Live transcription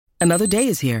Another day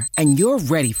is here, and you're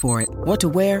ready for it. What to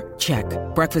wear? Check.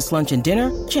 Breakfast, lunch, and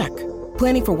dinner? Check.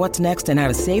 Planning for what's next and how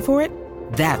to save for it?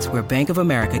 That's where Bank of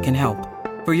America can help.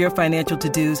 For your financial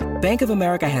to-dos, Bank of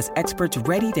America has experts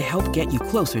ready to help get you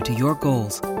closer to your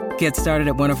goals. Get started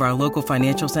at one of our local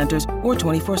financial centers or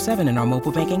 24/7 in our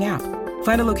mobile banking app.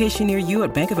 Find a location near you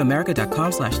at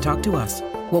bankofamerica.com/talktous.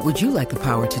 What would you like the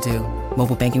power to do?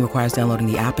 Mobile banking requires downloading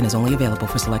the app and is only available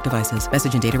for select devices.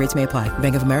 Message and data rates may apply.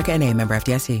 Bank of America N.A., member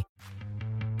FDIC.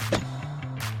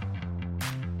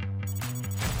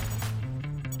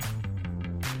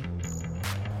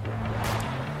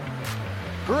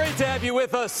 Great to have you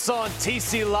with us on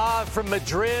TC Live from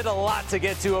Madrid. A lot to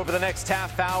get to over the next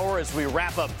half hour as we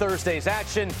wrap up Thursday's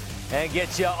action and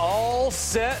get you all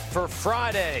set for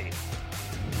Friday.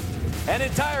 An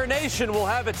entire nation will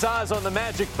have its eyes on the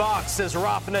magic box as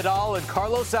Rafa Nadal and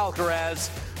Carlos Alcaraz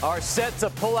are set to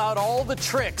pull out all the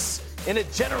tricks in a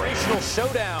generational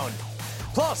showdown.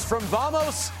 Plus, from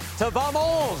vamos to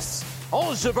vamos,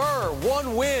 Ons Jabeur,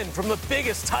 one win from the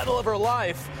biggest title of her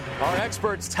life. Our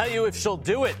experts tell you if she'll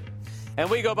do it. And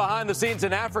we go behind the scenes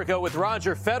in Africa with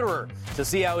Roger Federer to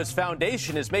see how his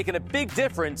foundation is making a big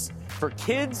difference for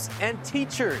kids and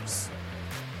teachers.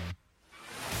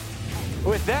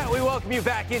 With that, we welcome you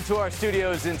back into our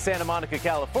studios in Santa Monica,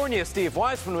 California. Steve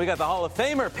Weissman, we got the Hall of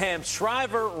Famer Pam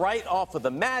Shriver right off of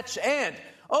the match. And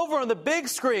over on the big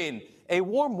screen, a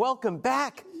warm welcome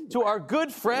back to our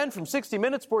good friend from 60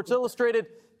 Minutes, Sports Illustrated,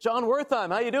 Jon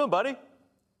Wertheim. How you doing, buddy?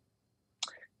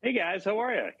 Hey, guys. How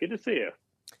are you? Good to see you.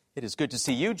 It is good to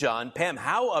see you, John. Pam,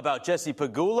 how about Jessie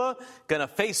Pegula going to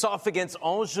face off against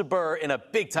Ons Jabeur in a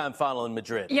big-time final in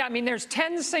Madrid? Yeah, I mean, there's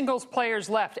 10 singles players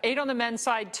left, 8 on the men's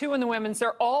side, 2 on the women's.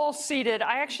 They're all seeded.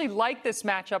 I actually like this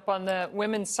matchup on the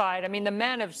women's side. I mean, the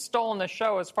men have stolen the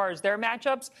show as far as their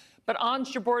matchups, but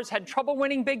Ons Jabeur's had trouble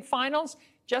winning big finals.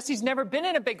 Jessie's never been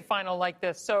in a big final like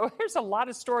this, so there's a lot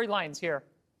of storylines here.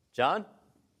 John?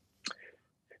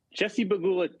 Jessie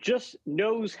Pegula just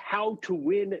knows how to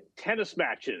win tennis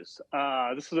matches.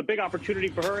 This is a big opportunity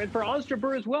for her and for Ons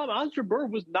Jabeur as well. Ons Jabeur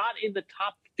was not in the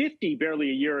top 50 barely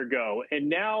a year ago, and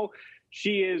now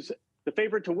she is the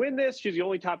favorite to win this. She's the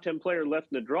only top 10 player left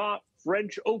in the draw.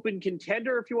 French Open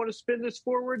contender, if you want to spin this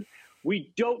forward.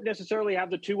 We don't necessarily have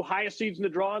the 2 highest seeds in the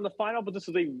draw in the final, but this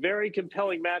is a very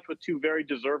compelling match with 2 very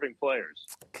deserving players.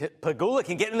 Pegula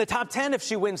can get in the top 10 if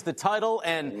she wins the title.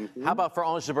 And how about for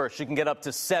Ons Jabeur? She can get up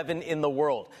to 7 in the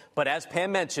world. But as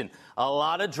Pam mentioned, a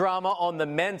lot of drama on the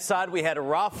men's side. We had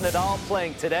Rafa Nadal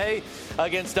playing today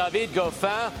against David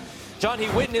Goffin. John,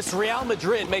 he witnessed Real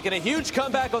Madrid making a huge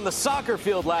comeback on the soccer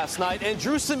field last night and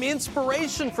drew some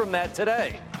inspiration from that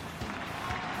today.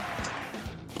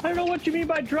 I don't know what you mean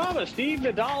by drama, Steve.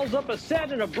 Nadal's up a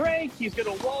set and a break. He's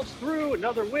going to waltz through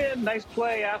another win. Nice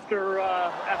play after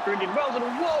Indian Wells. And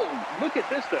whoa, look at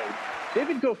this, though.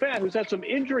 David Goffin, who's had some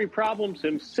injury problems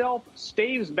himself,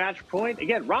 staves match point.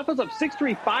 Again, Rafa's up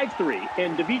 6-3, 5-3,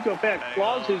 and David Goffin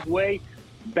claws his way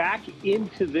back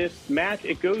into this match.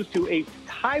 It goes to a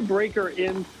tiebreaker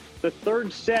in the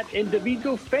third set, and David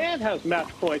Goffin has match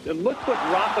points. And look what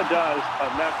Rafa does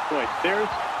on match points. There's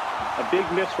a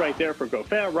big miss right there for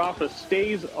Goffin. Rafa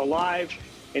stays alive,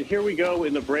 and here we go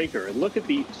in the breaker. And look at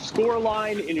the score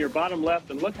line in your bottom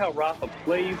left, and look how Rafa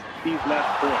plays these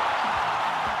match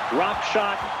points. Drop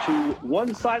shot to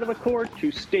one side of the court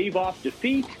to stave off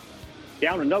defeat.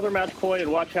 Down another match point,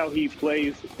 and watch how he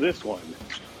plays this one.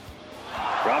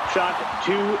 Drop shot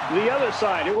to the other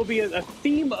side. It will be a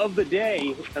theme of the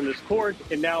day on this court,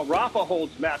 and now Rafa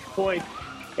holds match point.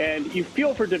 And you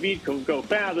feel for David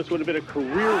Goffin. This would have been a career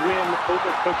win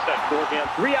over Kookstad forehand.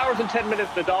 3 hours and 10 minutes,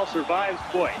 Nadal survives.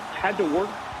 Boy, had to work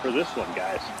for this one,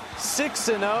 guys.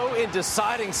 6-0 in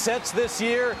deciding sets this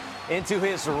year into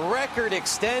his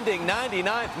record-extending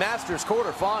 99th Masters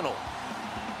quarterfinal.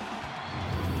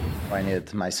 I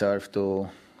needed my serve to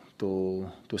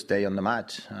stay on the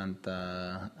match, and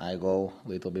I go a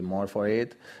little bit more for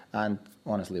it, and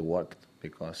honestly worked.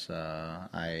 Because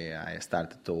I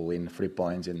started to win 3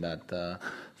 points in that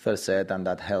third set, and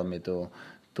that helped me to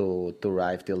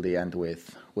arrive till the end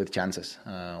with chances.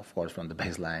 Of course, from the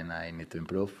baseline, I need to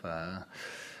improve.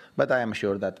 But I am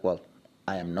sure that, well,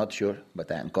 I am not sure,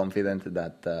 but I am confident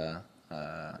that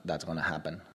that's going to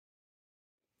happen.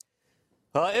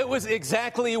 It was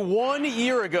exactly 1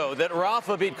 year ago that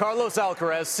Rafa beat Carlos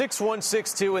Alcaraz 6-1,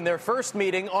 6-2 in their first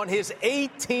meeting on his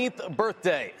 18th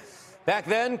birthday. Back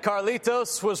then,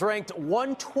 Carlitos was ranked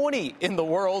 120 in the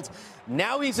world.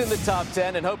 Now he's in the top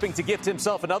 10 and hoping to gift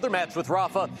himself another match with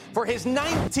Rafa for his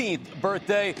 19th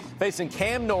birthday, facing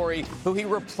Cam Norrie, who he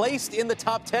replaced in the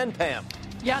top 10, Pam.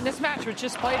 Yeah, and this match was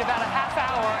just played about a half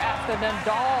hour after the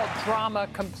Nadal drama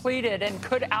completed. And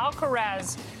could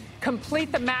Alcaraz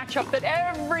complete the matchup that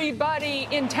everybody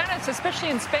in tennis, especially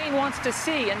in Spain, wants to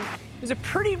see? And it was a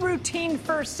pretty routine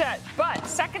first set. But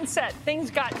second set, things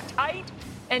got tight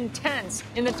and tense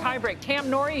in the tiebreak. Cam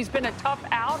Norrie, he's been a tough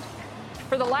out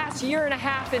for the last year and a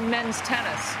half in men's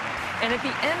tennis. And at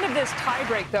the end of this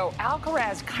tiebreak, though,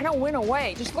 Alcaraz kind of went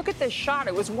away. Just look at this shot.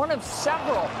 It was one of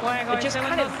several. It just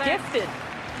kind of gifted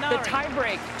the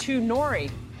tiebreak to Norrie.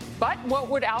 But what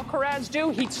would Alcaraz do?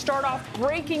 He'd start off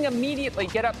breaking immediately,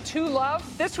 get up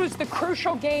 2-love. This was the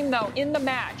crucial game, though, in the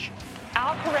match.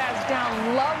 Alcaraz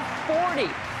down love 40.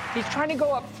 He's trying to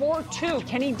go up 4-2.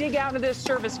 Can he dig out of this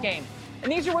service game?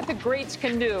 And these are what the greats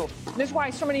can do. This is why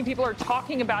so many people are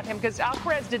talking about him, because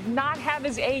Alcaraz did not have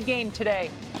his A game today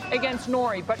against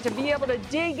Norrie. But to be able to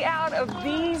dig out of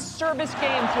these service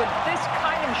games with this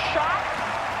kind of shot,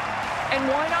 and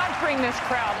why not bring this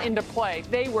crowd into play?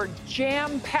 They were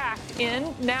jam-packed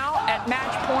in now at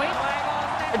match point.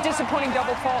 A disappointing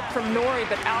double fault from Norrie,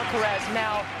 but Alcaraz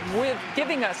now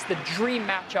giving us the dream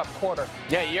matchup quarter.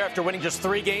 Yeah, a year after winning just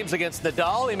 3 games against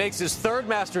Nadal, he makes his third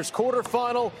Masters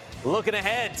quarterfinal, looking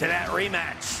ahead to that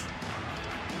rematch.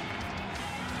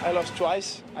 I lost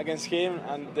twice against him,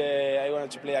 and I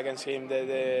wanted to play against him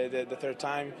the third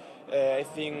time. I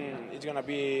think it's going to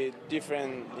be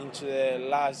different into the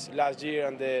last year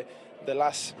and the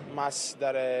last match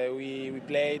that we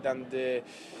played. And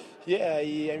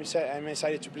I'm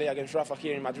excited to play against Rafa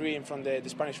here in Madrid in front of the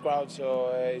Spanish crowd.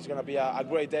 So it's going to be a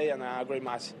great day and a great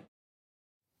match.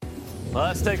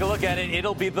 Let's take a look at it.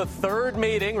 It'll be the third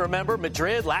meeting. Remember,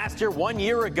 Madrid last year, 1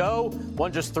 year ago,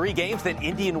 won just 3 games. Then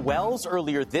Indian Wells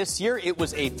earlier this year. It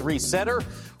was a 3-setter.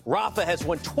 Rafa has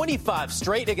won 25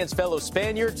 straight against fellow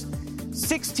Spaniards.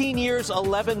 16 years,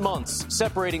 11 months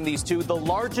separating these two. The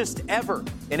largest ever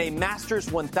in a Masters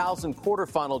 1000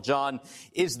 quarterfinal, John.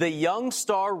 Is the young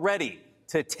star ready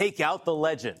to take out the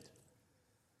legend?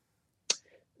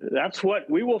 That's what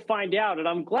we will find out. And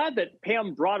I'm glad that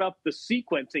Pam brought up the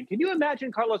sequencing. Can you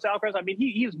imagine Carlos Alcaraz? I mean,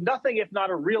 he's nothing if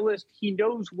not a realist. He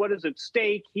knows what is at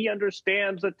stake. He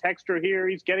understands the texture here.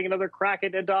 He's getting another crack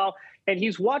at Nadal. And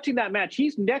he's watching that match.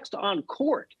 He's next on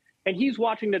court. And he's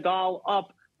watching Nadal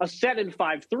up a set in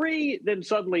 5-3. Then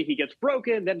suddenly he gets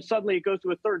broken. Then suddenly it goes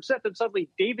to a third set. Then suddenly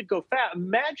David Goffin.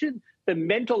 Imagine the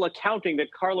mental accounting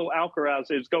that Carlo Alcaraz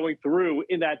is going through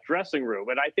in that dressing room.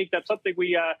 And I think that's something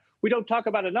we don't talk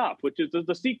about enough, which is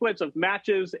the sequence of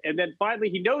matches. And then finally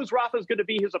he knows Rafa's going to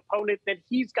be his opponent. Then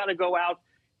he's got to go out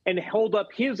and hold up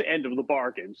his end of the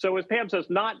bargain. So as Pam says,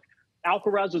 not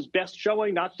Alcaraz's best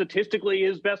showing, not statistically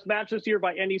his best match this year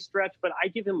by any stretch, but I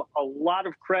give him a lot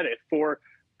of credit for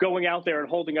going out there and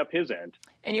holding up his end.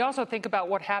 And you also think about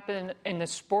what happened in the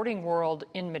sporting world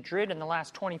in Madrid in the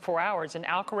last 24 hours, and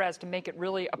Alcaraz, to make it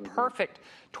really a perfect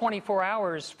 24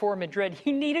 hours for Madrid,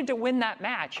 he needed to win that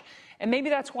match. And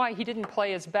maybe that's why he didn't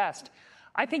play his best.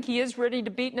 I think he is ready to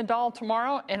beat Nadal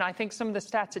tomorrow, and I think some of the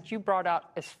stats that you brought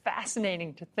out is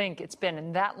fascinating to think it's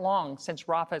been that long since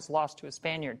Rafa has lost to a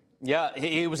Spaniard. Yeah,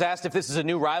 he was asked if this is a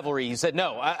new rivalry. He said,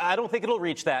 no, I don't think it'll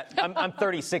reach that. I'm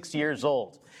 36 years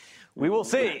old. We will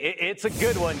see. It's a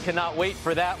good one. Cannot wait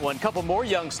for that one. Couple more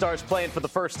young stars playing for the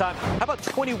first time. How about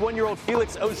 21-year-old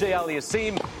Felix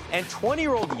Auger-Aliassime and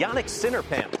 20-year-old Jannik Sinner,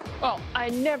 Pam? Well, I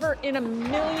never in a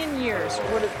million years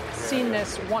would have seen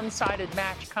this one-sided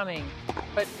match coming.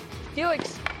 But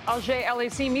Felix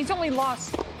Auger-Aliassime, he's only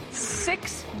lost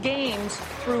 6 games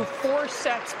through 4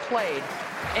 sets played.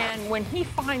 And when he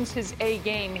finds his A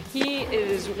game, he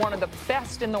is one of the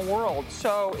best in the world.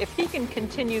 So if he can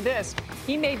continue this,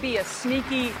 he may be a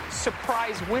sneaky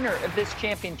surprise winner of this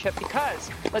championship because,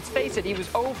 let's face it, he was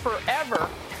 0 forever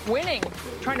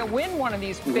trying to win one of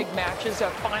these big matches,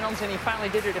 finals, and he finally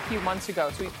did it a few months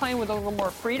ago. So he's playing with a little more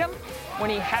freedom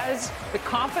when he has the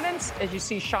confidence, as you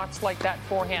see shots like that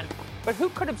forehand. But who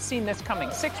could have seen this coming?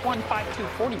 6-1, 5-2,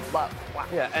 40 love. Wow.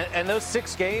 Yeah, and those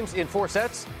 6 games in 4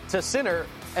 sets to Sinner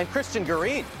and Christian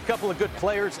Garin, a couple of good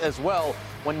players as well.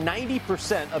 Won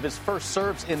 90% of his first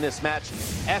serves in this match.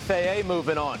 FAA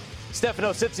moving on.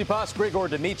 Stefanos Tsitsipas, Grigor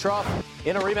Dimitrov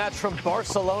in a rematch from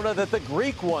Barcelona that the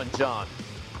Greek won, John.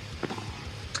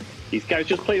 These guys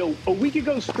just played a week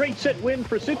ago, straight set win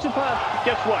for Tsitsipas.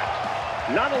 Guess what?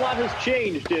 Not a lot has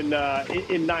changed in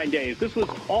 9 days. This was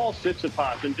all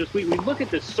Tsitsipas, and just we look at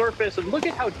the surface and look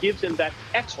at how it gives him that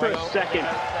extra second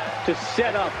to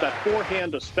set up that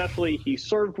forehand. Especially, he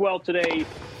served well today.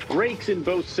 Breaks in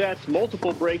both sets,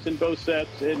 multiple breaks in both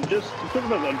sets, and just sort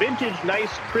of a vintage,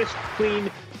 nice, crisp,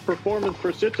 clean performance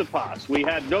for Tsitsipas. We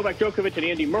had Novak Djokovic and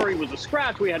Andy Murray was a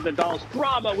scratch. We had Nadal's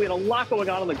drama. We had a lot going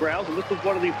on the grounds, and this was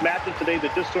one of these matches today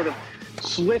that just sort of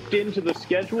slipped into the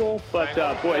schedule. But,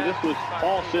 boy, this was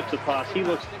all Tsitsipas. He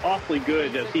looks awfully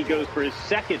good as he goes for his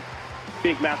second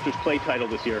big Masters play title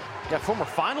this year. Yeah, former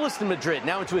finalist in Madrid,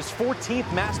 now into his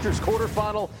 14th Masters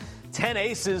quarterfinal. 10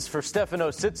 aces for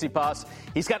Stefanos Tsitsipas.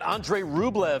 He's got Andrei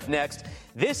Rublev next.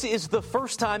 This is the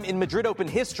first time in Madrid Open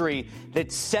history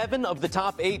that 7 of the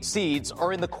top 8 seeds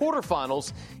are in the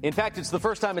quarterfinals. In fact, it's the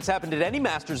first time it's happened at any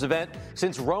Masters event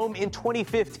since Rome in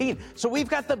 2015. So we've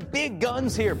got the big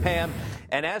guns here, Pam.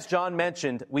 And as John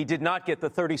mentioned, we did not get the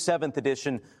 37th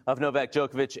edition of Novak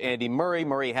Djokovic, Andy Murray.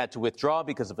 Murray had to withdraw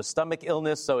because of a stomach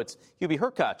illness. So it's Hubie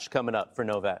Hurkacz coming up for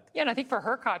Novak. Yeah, and I think for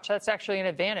Hurkacz, that's actually an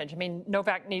advantage. I mean,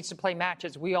 Novak needs to play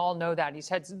matches. We all know that. He's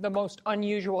had the most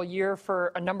unusual year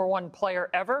for a number one player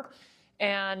ever.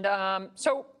 And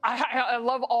so I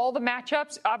love all the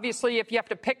matchups. Obviously, if you have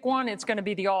to pick one, it's going to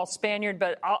be the all-Spaniard,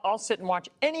 but I'll sit and watch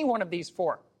any one of these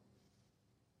 4.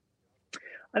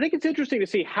 I think it's interesting to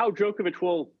see how Djokovic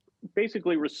will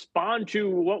basically respond to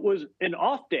what was an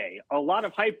off day. A lot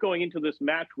of hype going into this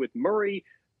match with Murray.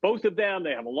 Both of them,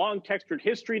 they have a long textured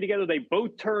history together. They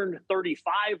both turned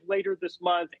 35 later this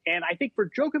month. And I think for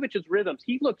Djokovic's rhythms,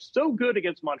 he looked so good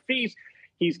against Monfils.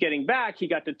 He's getting back. He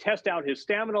got to test out his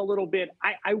stamina a little bit.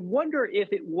 I wonder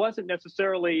if it wasn't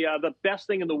necessarily the best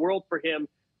thing in the world for him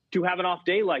to have an off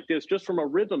day like this, just from a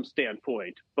rhythm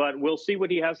standpoint. But we'll see what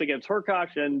he has against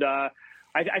Hurkacz. And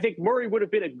I think Murray would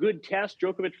have been a good test.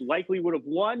 Djokovic likely would have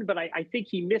won, but I think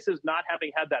he misses not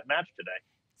having had that match today.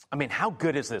 I mean, how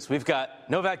good is this? We've got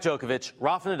Novak Djokovic,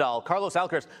 Rafa Nadal, Carlos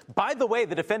Alcaraz. By the way,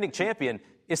 the defending champion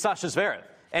is Sasha Zverev,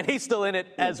 and he's still in it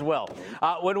as well.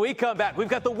 When we come back, we've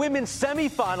got the women's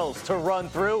semifinals to run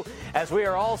through as we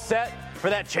are all set for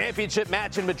that championship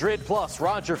match in Madrid, plus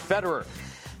Roger Federer.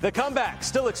 The comeback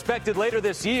still expected later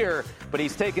this year, but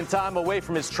he's taken time away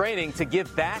from his training to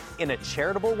give back in a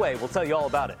charitable way. We'll tell you all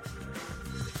about it.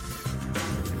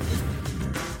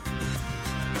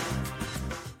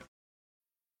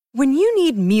 When you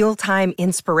need mealtime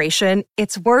inspiration,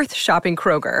 it's worth shopping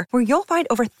Kroger, where you'll find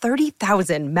over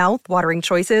 30,000 mouth-watering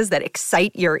choices that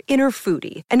excite your inner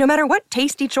foodie. And no matter what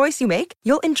tasty choice you make,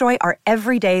 you'll enjoy our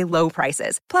everyday low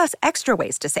prices, plus extra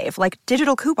ways to save, like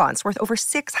digital coupons worth over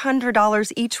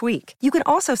 $600 each week. You can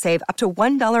also save up to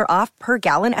 $1 off per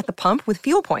gallon at the pump with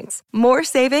fuel points. More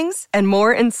savings and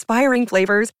more inspiring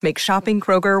flavors make shopping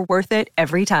Kroger worth it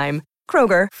every time.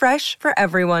 Kroger, fresh for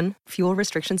everyone. Fuel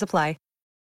restrictions apply.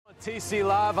 TC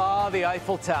Live, the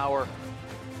Eiffel Tower.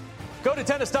 Go to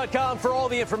tennis.com for all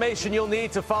the information you'll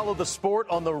need to follow the sport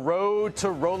on the road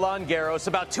to Roland Garros.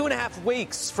 About 2.5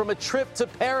 weeks from a trip to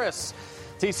Paris.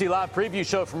 TC Live preview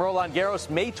show from Roland Garros,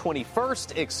 May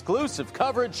 21st. Exclusive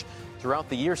coverage throughout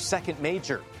the year's second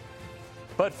major.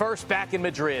 But first, back in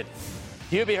Madrid.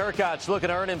 Hubie Hurkacz looking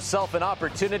to earn himself an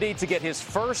opportunity to get his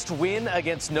first win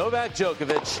against Novak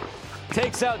Djokovic.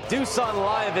 Takes out Dusan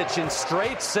Lajovic in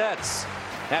straight sets.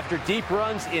 After deep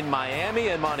runs in Miami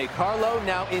and Monte Carlo,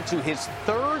 now into his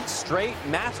 3rd straight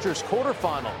Masters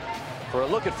quarterfinal. For a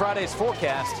look at Friday's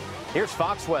forecast, here's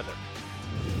Fox Weather.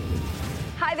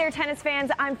 Hi there, tennis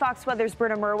fans. I'm Fox Weather's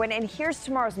Britta Merwin, and here's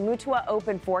tomorrow's Mutua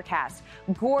Open forecast.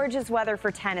 Gorgeous weather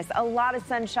for tennis, a lot of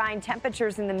sunshine,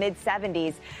 temperatures in the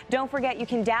mid-70s. Don't forget, you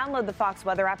can download the Fox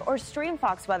Weather app or stream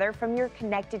Fox Weather from your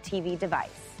connected TV device.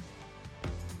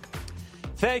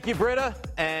 Thank you, Britta.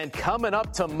 And coming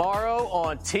up tomorrow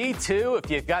on T2,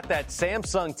 if you've got that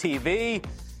Samsung TV,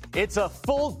 it's a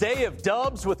full day of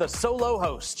dubs with a solo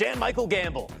host, Jan Michael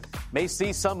Gamble. May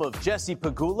see some of Jesse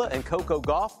Pegula and Coco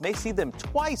Gauff. May see them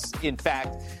twice, in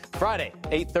fact, Friday,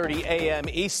 8:30 a.m.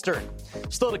 Eastern.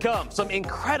 Still to come, some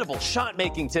incredible shot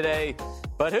making today.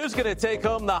 But who's going to take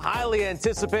home the highly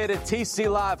anticipated TC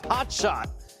Live Hot Shot?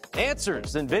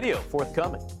 Answers and video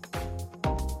forthcoming.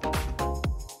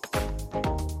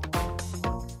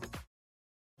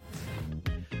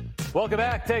 Welcome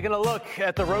back. Taking a look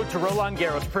at the road to Roland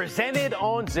Garros, presented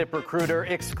on ZipRecruiter,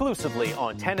 exclusively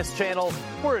on Tennis Channel.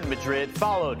 We're in Madrid,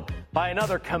 followed by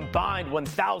another combined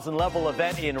 1,000 level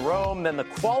event in Rome, then the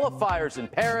qualifiers in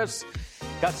Paris.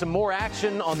 Got some more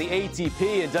action on the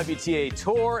ATP and WTA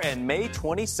Tour, and May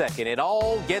 22nd, it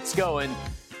all gets going.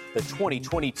 The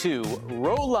 2022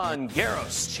 Roland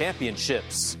Garros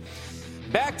Championships.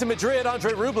 Back to Madrid,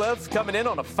 Andrei Rublev coming in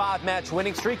on a 5-match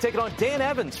winning streak, taking on Dan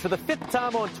Evans for the 5th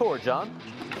time on tour, John.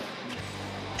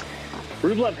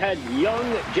 Rublev had young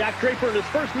Jack Draper in his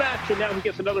first match, and now he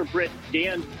gets another Brit,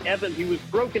 Dan Evans. He was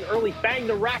broken early, banged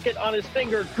the racket on his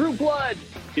finger, drew blood,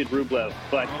 did Rublev,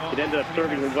 but it ended up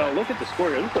serving him well. Look at the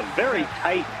score here. This is a very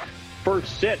tight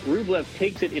first set. Rublev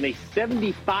takes it in a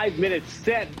 75-minute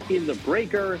set in the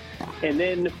breaker and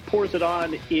then pours it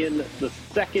on in the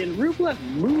second. Rublev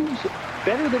moves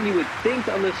better than you would think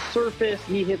on the surface.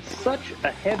 He hits such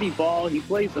a heavy ball. He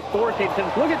plays authoritative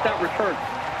tennis. Look at that return.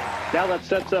 Now that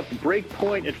sets up break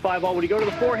point at 5-all. Would he go to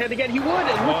the forehand again? He would.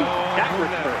 And look at that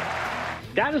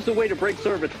return. That is the way to break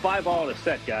serve at 5-all in a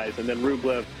set, guys. And then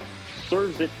Rublev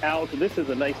serves it out. This is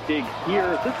a nice dig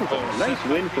here. This is a nice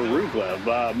win for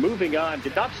Rublev. Moving on.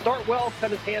 Did not start well,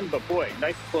 cut his hand, but boy,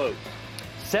 nice close.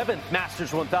 7th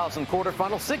Masters 1000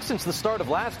 quarterfinal, 6th since the start of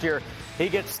last year. He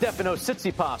gets Stefanos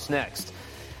Tsitsipas next.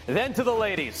 Then to the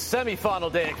ladies,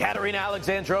 semifinal day. Katerina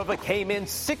Alexandrova came in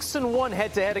 6-1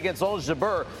 head-to-head against Ons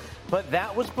Jabeur, but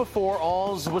that was before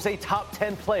Ons was a top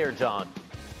 10 player, John.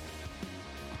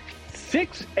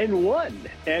 6-1,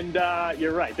 and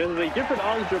you're right. This is a different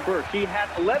Ons Jabeur. She had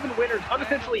 11 winners.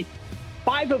 Unofficially,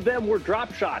 5 of them were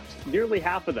drop shots. Nearly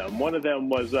half of them. One of them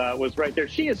was right there.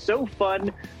 She is so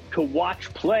fun to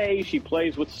watch play. She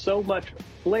plays with so much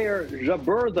flair.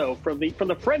 Jabeur, though, from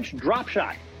the French drop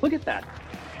shot. Look at that.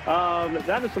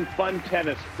 That is some fun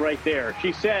tennis right there.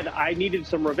 She said, I needed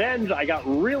some revenge. I got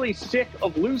really sick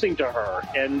of losing to her.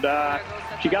 And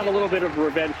she got a little bit of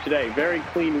revenge today. Very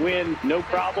clean win. No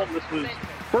problem. This was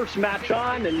first match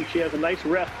on, and she has a nice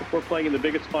rest before playing in the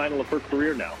biggest final of her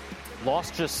career now.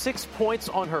 Lost just 6 points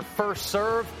on her first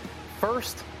serve.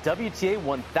 First WTA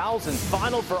 1000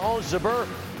 final for Ons Jabeur.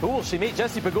 Who will she meet?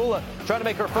 Jessie Pegula trying to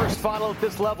make her first final at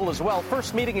this level as well.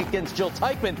 First meeting against Jill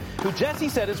Teichmann, who Jessie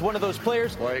said is one of those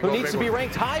players who needs to be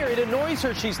ranked higher. It annoys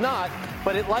her she's not,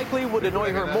 but it likely would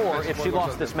annoy her more if she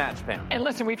lost this match, Pam. And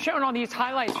listen, we've shown all these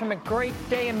highlights from a great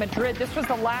day in Madrid. This was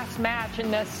the last match,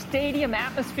 and the stadium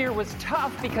atmosphere was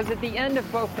tough because at the end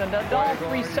of both the Nadal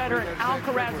three-setter and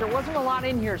Alcaraz, there wasn't a lot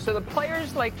in here. So the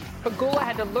players like Pegula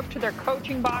had to look to their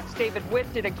coaching box. David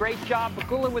Witt did a great job.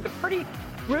 Pegula with a pretty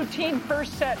routine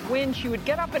first set win. She would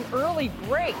get up an early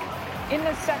break in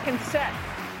the second set.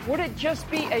 Would it just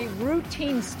be a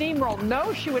routine steamroll?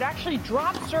 No, she would actually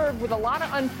drop serve with a lot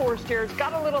of unforced errors,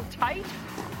 got a little tight.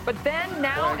 But then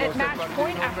now at match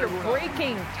point, after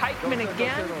breaking Teichmann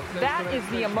again, that is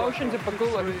the emotions of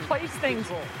Pegula, who plays things.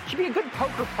 She'd be a good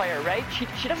poker player, right?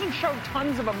 She doesn't show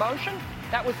tons of emotion.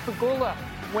 That was Pegula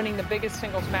winning the biggest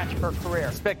singles match of her career.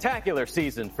 Spectacular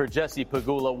season for Jessie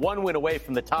Pegula. 1 win away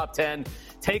from the top 10.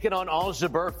 Taking on Ons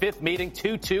Jabeur, 5th meeting,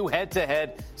 2-2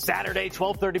 head-to-head. Saturday,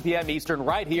 12:30 p.m. Eastern,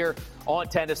 right here on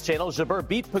Tennis Channel. Jabeur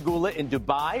beat Pegula in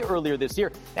Dubai earlier this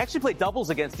year. They actually played doubles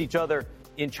against each other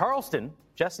in Charleston.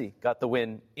 Jessie got the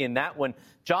win in that one.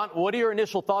 John, what are your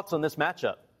initial thoughts on this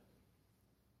matchup?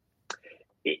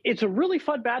 It's a really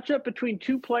fun matchup between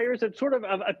two players. It's sort of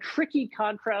a tricky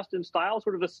contrast in style,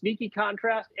 sort of a sneaky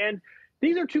contrast. And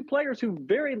these are two players who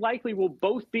very likely will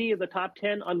both be in the top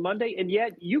 10 on Monday. And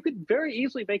yet you could very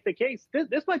easily make the case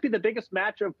this might be the biggest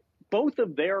match of both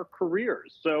of their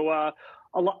careers. So a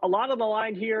lot on the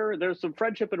line here. There's some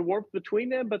friendship and warmth between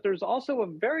them, but there's also a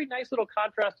very nice little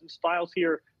contrast in styles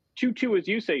here. 2-2, as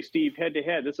you say, Steve,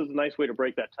 head-to-head. This is a nice way to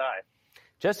break that tie.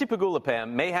 Jessie Pegula,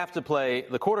 Pam, may have to play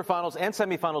the quarterfinals and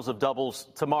semifinals of doubles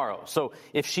tomorrow. So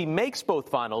if she makes both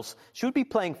finals, she would be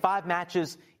playing 5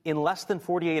 matches in less than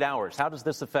 48 hours. How does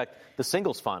this affect the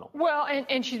singles final? Well,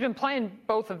 and she's been playing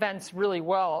both events really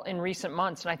well in recent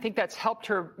months, and I think that's helped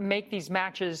her make these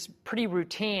matches pretty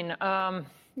routine.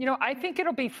 I think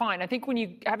it'll be fine. I think when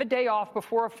you have a day off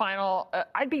before a final,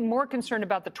 I'd be more concerned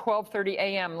about the 12:30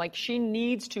 a.m. Like, she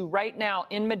needs to, right now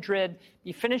in Madrid,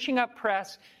 be finishing up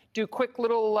press, do quick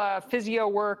little physio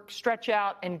work, stretch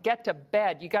out, and get to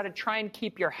bed. You got to try and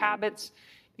keep your habits,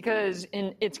 because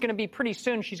it's going to be pretty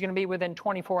soon. She's going to be within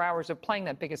 24 hours of playing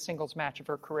that biggest singles match of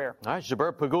her career. All right,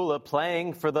 Jabeur Pegula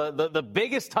playing for the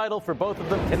biggest title for both of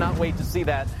them. Cannot wait to see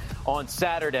that on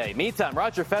Saturday. Meantime,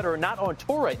 Roger Federer not on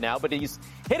tour right now, but he's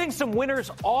hitting some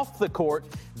winners off the court.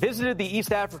 Visited the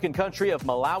East African country of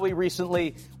Malawi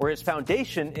recently, where his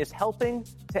foundation is helping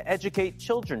to educate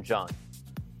children, John.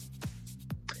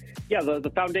 Yeah,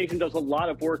 the foundation does a lot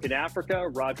of work in Africa.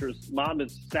 Roger's mom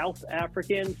is South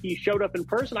African. He showed up in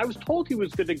person. I was told he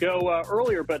was good to go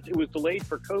earlier, but it was delayed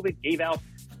for COVID. Gave out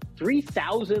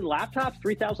 3,000 laptops,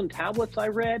 3,000 tablets, I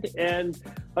read. And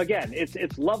again,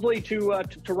 it's lovely to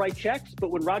write checks,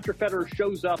 but when Roger Federer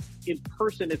shows up in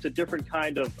person, it's a different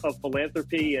kind of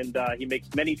philanthropy, and he makes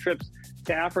many trips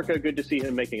to Africa. Good to see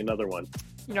him making another one.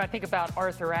 I think about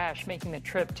Arthur Ashe making the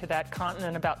trip to that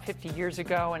continent about 50 years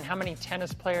ago, and how many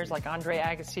tennis players like Andre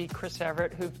Agassi, Chris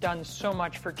Evert, who've done so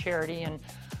much for charity. And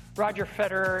Roger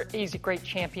Federer, he's a great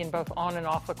champion both on and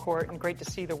off the court, and great to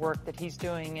see the work that he's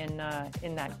doing in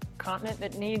that continent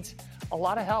that needs a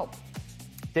lot of help.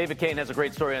 David Kane has a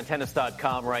great story on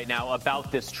tennis.com right now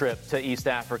about this trip to East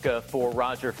Africa for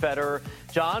Roger Federer.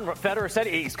 John, Federer said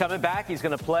he's coming back. He's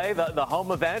going to play the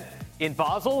home event in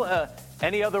Basel.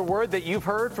 Any other word that you've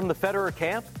heard from the Federer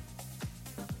camp?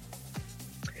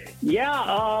 Yeah,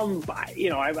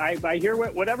 I hear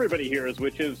what everybody hears,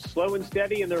 which is slow and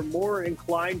steady, and they're more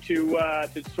inclined to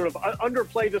sort of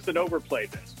underplay this than overplay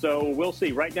this. So we'll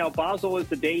see. Right now, Basel is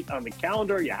the date on the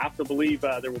calendar. You have to believe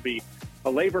there will be a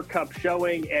Laver Cup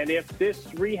showing, and if this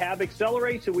rehab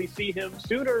accelerates and we see him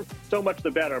sooner, so much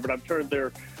the better. But I'm sure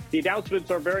the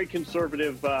announcements are very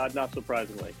conservative, not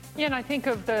surprisingly. Yeah, and I think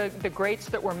of the greats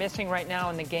that we're missing right now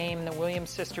in the game. The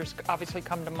Williams sisters obviously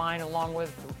come to mind, along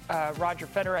with Roger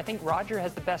Federer. I think Roger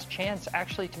has the best chance,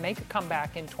 actually, to make a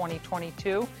comeback in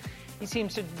 2022. He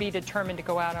seems to be determined to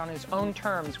go out on his own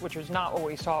terms, which was not what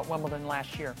we saw at Wimbledon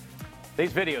last year.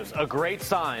 These videos, a great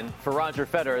sign for Roger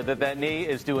Federer that knee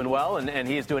is doing well, and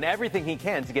he is doing everything he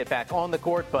can to get back on the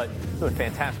court, but doing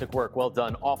fantastic work. Well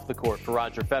done off the court for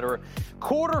Roger Federer.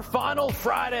 Quarterfinal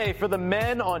Friday for the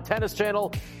men on Tennis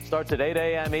Channel. Starts at 8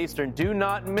 a.m. Eastern. Do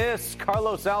not miss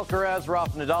Carlos Alcaraz,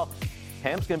 Rafa Nadal.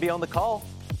 Pam's going to be on the call.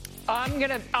 I'm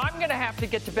gonna have to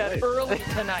get to bed early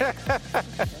tonight.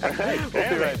 We'll be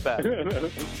right back.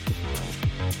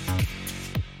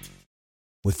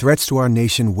 With threats to our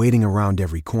nation waiting around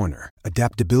every corner,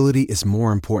 adaptability is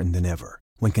more important than ever.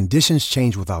 When conditions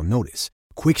change without notice,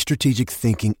 quick strategic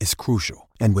thinking is crucial.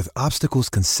 And with obstacles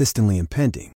consistently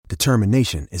impending,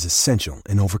 determination is essential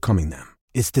in overcoming them.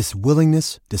 It's this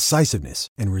willingness, decisiveness,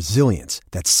 and resilience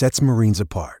that sets Marines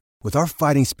apart. With our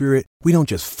fighting spirit, we don't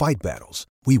just fight battles,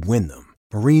 we win them.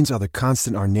 Marines are the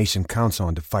constant our nation counts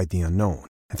on to fight the unknown.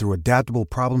 And through adaptable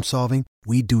problem solving,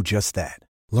 we do just that.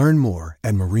 Learn more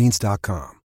at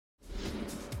Marines.com.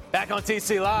 Back on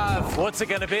TC Live, what's it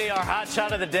going to be? Our hot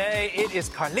shot of the day. It is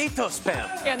Carlitos, Pam.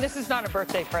 Yeah, and this is not a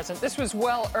birthday present. This was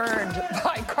well earned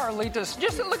by Carlitos.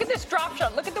 Just look at this drop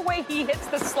shot. Look at the way he hits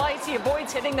the slice. He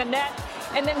avoids hitting the net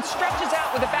and then stretches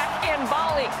out with a backhand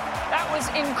volley. That was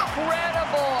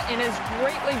incredible and is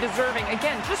greatly deserving.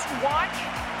 Again, just watch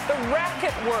the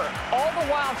racket work, all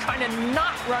the while trying to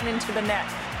not run into the net.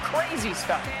 Crazy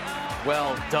stuff.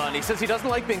 Well done. He says he doesn't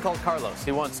like being called Carlos.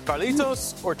 He wants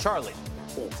Carlitos or Charlie.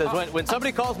 Says when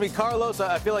somebody calls me Carlos,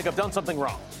 I feel like I've done something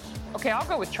wrong. Okay, I'll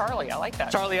go with Charlie. I like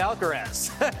that. Charlie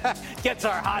Alcaraz gets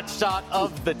our hot shot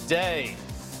of the day.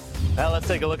 Now let's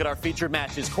take a look at our featured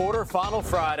matches. Quarterfinal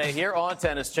Friday here on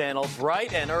Tennis Channel.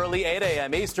 Bright and early, 8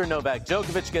 a.m. Eastern. Novak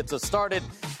Djokovic gets us started.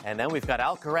 And then we've got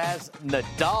Alcaraz,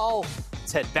 Nadal.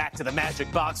 Let's head back to the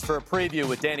Magic Box for a preview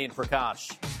with Danny and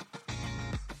Prakash.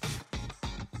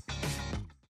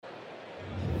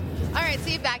 All right,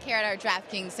 see you back here at our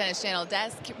DraftKings Tennis Channel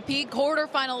desk. Peak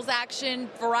quarterfinals action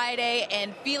Friday,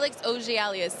 and Felix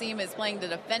Auger-Aliassime is playing the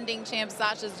defending champ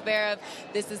Sasha Zverev.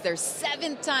 This is their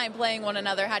 7th time playing one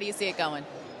another. How do you see it going?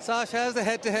 Sasha has the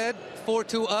head-to-head,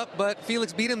 4-2 up, but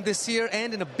Felix beat him this year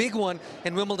and in a big one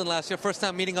in Wimbledon last year. First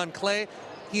time meeting on clay.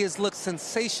 He has looked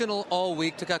sensational all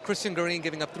week. Took out Christian Garin,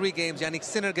 giving up 3 games. Yannick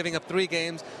Sinner giving up 3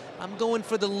 games. I'm going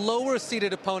for the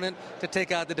lower-seeded opponent to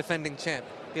take out the defending champ,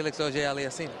 Felix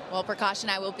Auger-Aliassime. Well, Prakash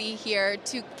and I will be here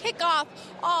to kick off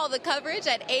all the coverage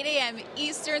at 8 a.m.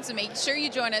 Eastern, so make sure you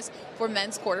join us for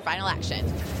men's quarterfinal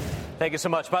action. Thank you so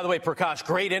much. By the way, Prakash,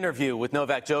 great interview with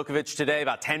Novak Djokovic today,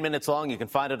 about 10 minutes long. You can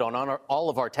find it on all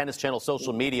of our Tennis Channel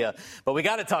social media. But we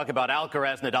got to talk about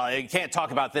Alcaraz Nadal. You can't talk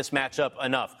about this matchup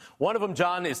enough. One of them,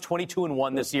 John, is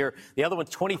 22-1 this year. The other one's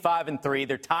 25-3.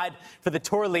 They're tied for the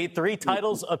tour lead, 3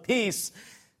 titles apiece.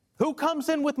 Who comes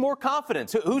in with more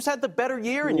confidence? Who's had the better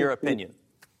year, in your opinion?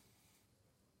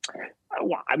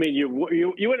 Well, I mean, you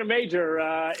win a major,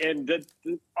 and the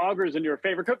Auger's in your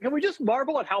favor. Can we just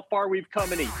marvel at how far we've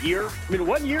come in a year? I mean,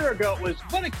 1 year ago, it was,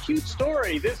 what a cute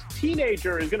story. This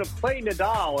teenager is going to play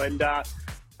Nadal, and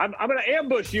I'm going to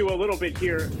ambush you a little bit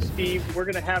here, Steve. We're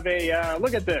going to have a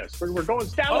look at this. We're going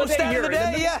stat of the day here. Stat of the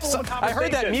day, yes. I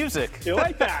heard that music. You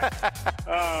like that?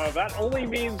 That only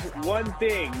means one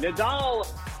thing. Nadal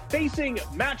facing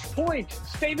match point,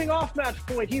 staving off match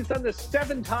point. He's done this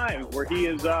 7 times, where he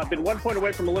has been 1 point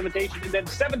away from elimination, and then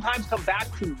 7 times come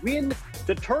back to win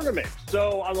the tournament.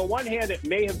 So on the one hand, it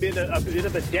may have been a bit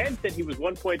of a dent that he was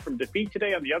 1 point from defeat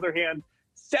today. On the other hand,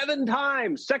 7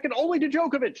 times, second only to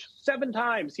Djokovic, 7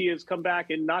 times he has come back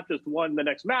and not just won the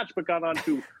next match, but got on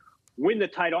to win the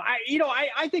title.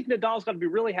 I think Nadal's going to be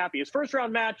really happy. His first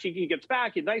round match, he gets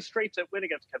back, a nice straight set win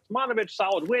against Kecmanovic,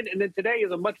 solid win. And then today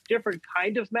is a much different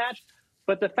kind of match.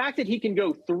 But the fact that he can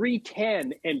go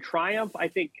 3-10 and triumph, I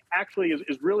think actually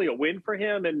is really a win for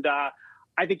him. And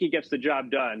I think he gets the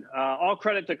job done. All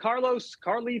credit to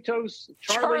Carlitos,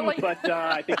 Charlie, but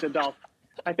I think Nadal.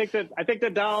 I think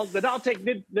Nadal's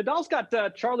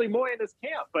got Charlie Moy in his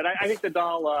camp, but I think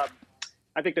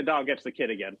Nadal gets the kid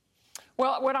again.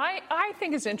 Well, what I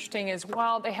think is interesting is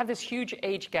while they have this huge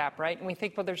age gap, right, and we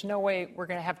think, well, there's no way we're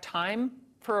going to have time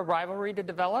for a rivalry to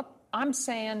develop, I'm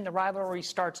saying the rivalry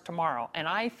starts tomorrow, and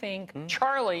I think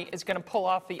Charlie is going to pull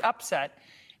off the upset,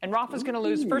 and Rafa's going to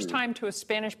lose first time to a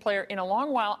Spanish player in a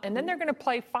long while, and then they're going to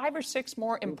play 5 or 6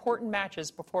 more important matches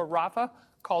before Rafa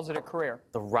calls it a career.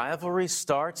 The rivalry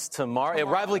starts tomorrow. A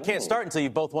rivalry can't start until you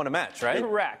both won a match, right?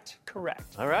 Correct.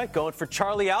 All right, going for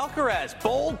Charlie Alcaraz.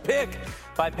 Bold pick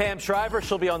by Pam Shriver.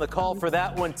 She'll be on the call for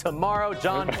that one tomorrow.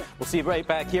 John, we'll see you right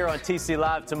back here on TC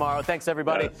Live tomorrow. Thanks,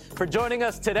 everybody, for joining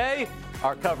us today.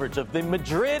 Our coverage of the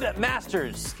Madrid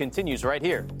Masters continues right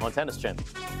here on Tennis Channel.